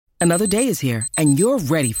Another day is here, and you're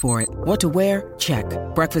ready for it. What to wear? Check.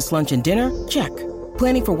 Breakfast, lunch, and dinner? Check.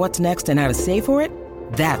 Planning for what's next and how to save for it?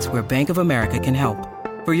 That's where Bank of America can help.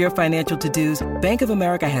 For your financial to-dos, Bank of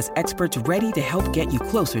America has experts ready to help get you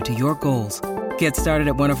closer to your goals. Get started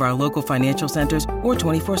at one of our local financial centers or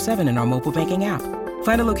 24/7 in our mobile banking app.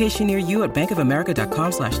 Find a location near you at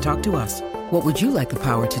bankofamerica.com/talktous. What would you like the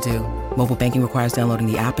power to do? Mobile banking requires downloading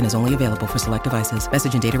the app and is only available for select devices.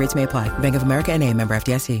 Message and data rates may apply. Bank of America N.A., member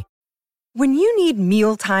FDIC. When you need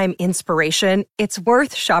mealtime inspiration, it's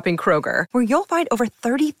worth shopping Kroger, where you'll find over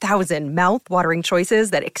 30,000 mouth-watering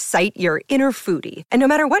choices that excite your inner foodie. And no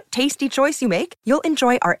matter what tasty choice you make, you'll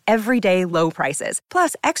enjoy our everyday low prices,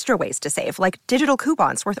 plus extra ways to save, like digital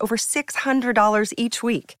coupons worth over $600 each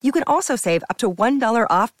week. You can also save up to $1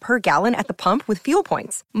 off per gallon at the pump with fuel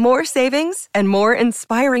points. More savings and more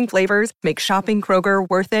inspiring flavors make shopping Kroger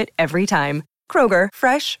worth it every time. Kroger,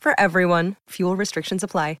 fresh for everyone. Fuel restrictions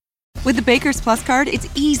apply. With the Baker's Plus card, it's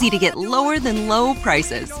easy to get lower than low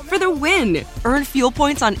prices for the win. Earn fuel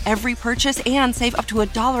points on every purchase and save up to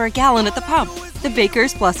 $1 a gallon at the pump. The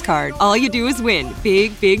Baker's Plus card. All you do is win.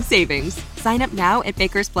 Big, big savings. Sign up now at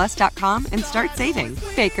bakersplus.com and start saving.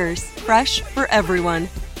 Baker's, fresh for everyone.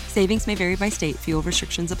 Savings may vary by state. Fuel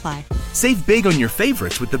restrictions apply. Save big on your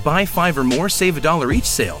favorites with the Buy 5 or More, Save $1 each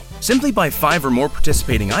sale. Simply buy 5 or more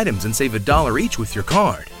participating items and save $1 each with your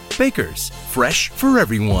card. Baker's, fresh for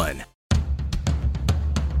everyone.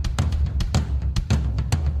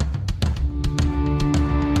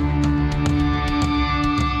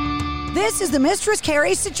 This is the Mistress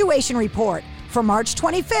Carrie Situation Report for March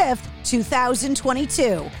 25th,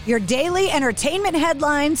 2022. Your daily entertainment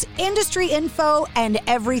headlines, industry info, and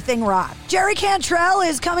everything rock. Jerry Cantrell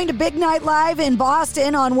is coming to Big Night Live in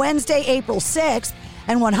Boston on Wednesday, April 6th.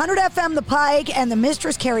 And 100 FM The Pike and the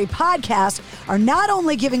Mistress Carrie podcast are not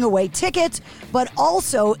only giving away tickets, but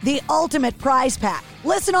also the ultimate prize pack.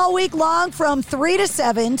 Listen all week long from 3 to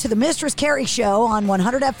 7 to the Mistress Carrie Show on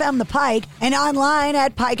 100 FM The Pike and online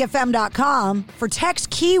at pikefm.com for text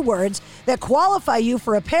keywords that qualify you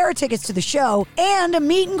for a pair of tickets to the show and a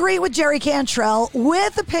meet and greet with Jerry Cantrell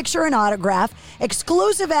with a picture and autograph,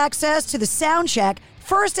 exclusive access to the sound check,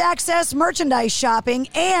 first access merchandise shopping,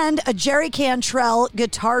 and a Jerry Cantrell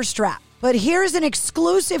guitar strap. But here's an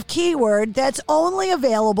exclusive keyword that's only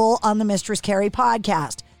available on the Mistress Carrie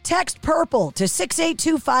podcast. Text PURPLE to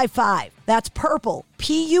 68255. That's PURPLE,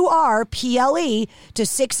 PURPLE, to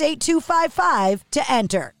 68255 to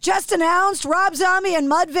enter. Just announced, Rob Zombie and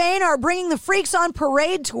Mudvayne are bringing the Freaks on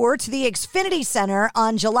Parade tour to the Xfinity Center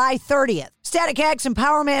on July 30th. Static X and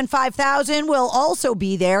Power Man 5000 will also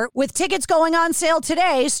be there, with tickets going on sale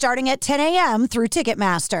today starting at 10 a.m. through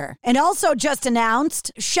Ticketmaster. And also just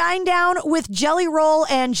announced, Shinedown with Jelly Roll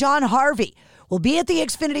and John Harvey will be at the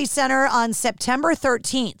Xfinity Center on September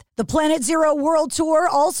 13th. The Planet Zero World Tour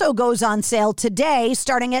also goes on sale today,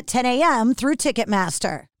 starting at 10 a.m. through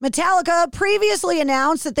Ticketmaster. Metallica previously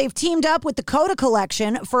announced that they've teamed up with the Coda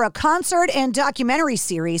Collection for a concert and documentary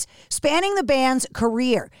series spanning the band's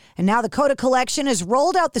career. And now the Coda Collection has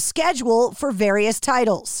rolled out the schedule for various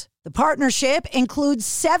titles. The partnership includes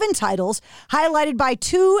 7 titles, highlighted by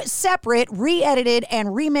 2 separate re-edited and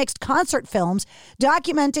remixed concert films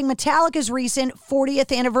documenting Metallica's recent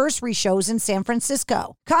 40th anniversary shows in San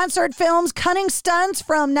Francisco. Concert films Cunning Stunts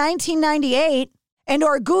from 1998 and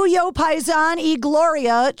Orgullo Paisan y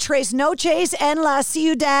Gloria, Tres Noches en la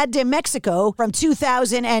Ciudad de Mexico from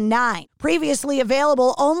 2009. Previously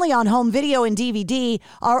available only on home video and DVD,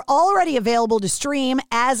 are already available to stream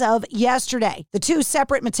as of yesterday. The 2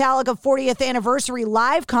 separate Metallica 40th anniversary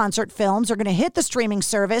live concert films are going to hit the streaming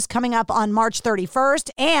service coming up on March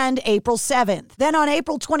 31st and April 7th. Then on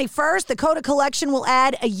April 21st, the Coda Collection will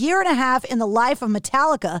add a year and a half in the life of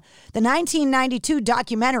Metallica, the 1992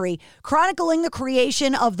 documentary chronicling the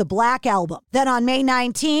creation of the Black Album. Then on May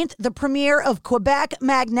 19th, the premiere of Quebec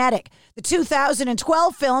Magnetic, the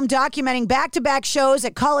 2012 film documenting back-to-back shows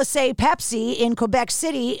at Colisée Pepsi in Quebec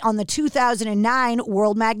City on the 2009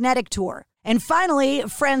 World Magnetic Tour. And finally,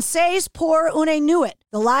 Française pour une nuit,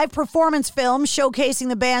 the live performance film showcasing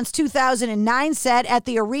the band's 2009 set at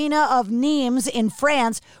the Arena of Nimes in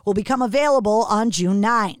France, will become available on June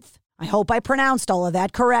 9th. I hope I pronounced all of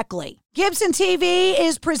that correctly. Gibson TV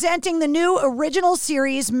is presenting the new original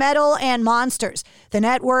series Metal and Monsters, the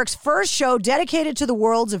network's first show dedicated to the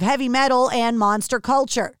worlds of heavy metal and monster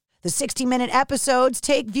culture. The 60-minute episodes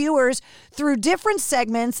take viewers through different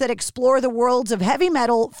segments that explore the worlds of heavy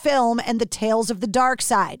metal, film, and the tales of the dark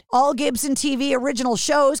side. All Gibson TV original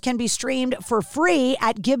shows can be streamed for free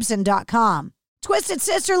at Gibson.com. Twisted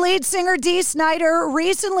Sister lead singer Dee Snider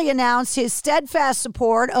recently announced his steadfast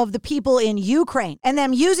support of the people in Ukraine and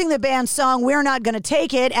them using the band's song We're Not Gonna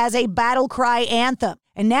Take It as a battle cry anthem.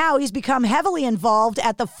 And now he's become heavily involved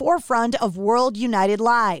at the forefront of World United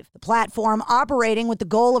Live, the platform operating with the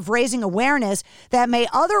goal of raising awareness that may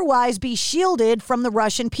otherwise be shielded from the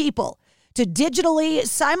Russian people, to digitally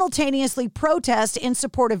simultaneously protest in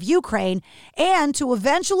support of Ukraine, and to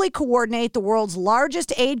eventually coordinate the world's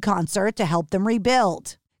largest aid concert to help them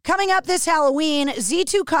rebuild. Coming up this Halloween,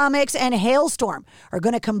 Z2 Comics and Hailstorm are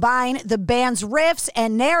going to combine the band's riffs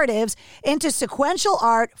and narratives into sequential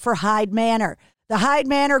art for Hyde Manor. The Hyde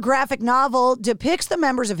Manor graphic novel depicts the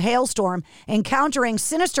members of Hailstorm encountering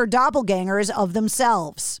sinister doppelgangers of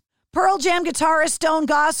themselves. Pearl Jam guitarist Stone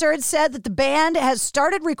Gossard said that the band has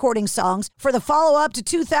started recording songs for the follow-up to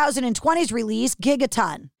 2020's release,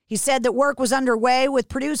 Gigaton. He said that work was underway with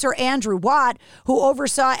producer Andrew Watt, who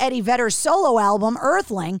oversaw Eddie Vedder's solo album,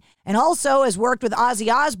 Earthling, and also has worked with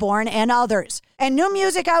Ozzy Osbourne and others. And new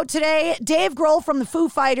music out today, Dave Grohl from the Foo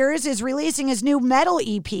Fighters is releasing his new metal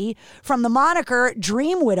EP from the moniker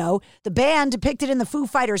Dream Widow, the band depicted in the Foo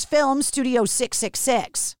Fighters film Studio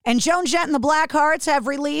 666. And Joan Jett and the Blackhearts have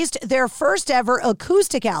released their first ever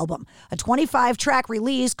acoustic album, a 25-track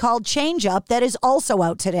release called Change Up that is also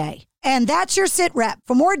out today. And that's your Sit Rep.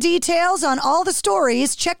 For more details on all the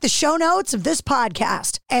stories, check the show notes of this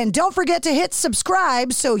podcast. And don't forget to hit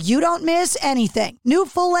subscribe so you don't miss anything. New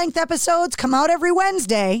full-length episodes come out every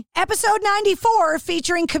Wednesday. Episode 94,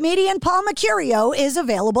 featuring comedian Paul Mercurio, is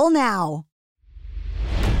available now.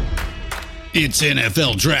 It's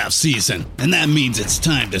NFL draft season, and that means it's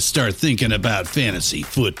time to start thinking about fantasy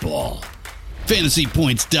football.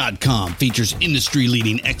 FantasyPoints.com features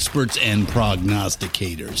industry-leading experts and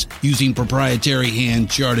prognosticators using proprietary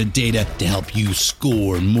hand-charted data to help you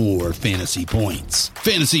score more fantasy points.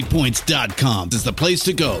 FantasyPoints.com is the place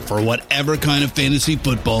to go for whatever kind of fantasy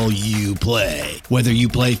football you play. Whether you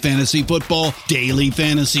play fantasy football, daily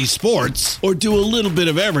fantasy sports, or do a little bit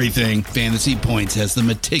of everything, Fantasy Points has the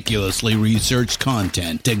meticulously researched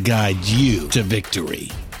content to guide you to victory.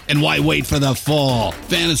 And why wait for the fall?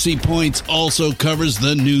 Fantasy Points also covers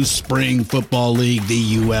the new spring football league,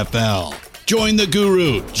 the UFL. Join the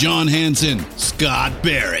guru, John Hansen, Scott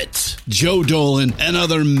Barrett, Joe Dolan, and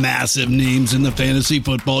other massive names in the fantasy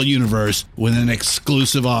football universe with an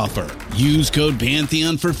exclusive offer. Use code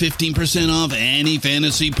Pantheon for 15% off any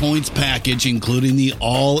Fantasy Points package, including the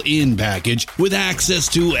all-in package, with access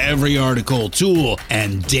to every article, tool,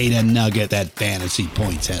 and data nugget that Fantasy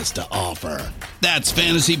Points has to offer. That's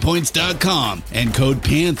FantasyPoints.com and code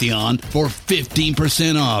Pantheon for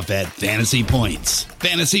 15% off at Fantasy Points.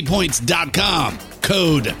 FantasyPoints.com,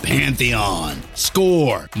 code Pantheon.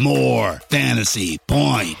 Score more fantasy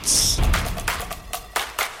points.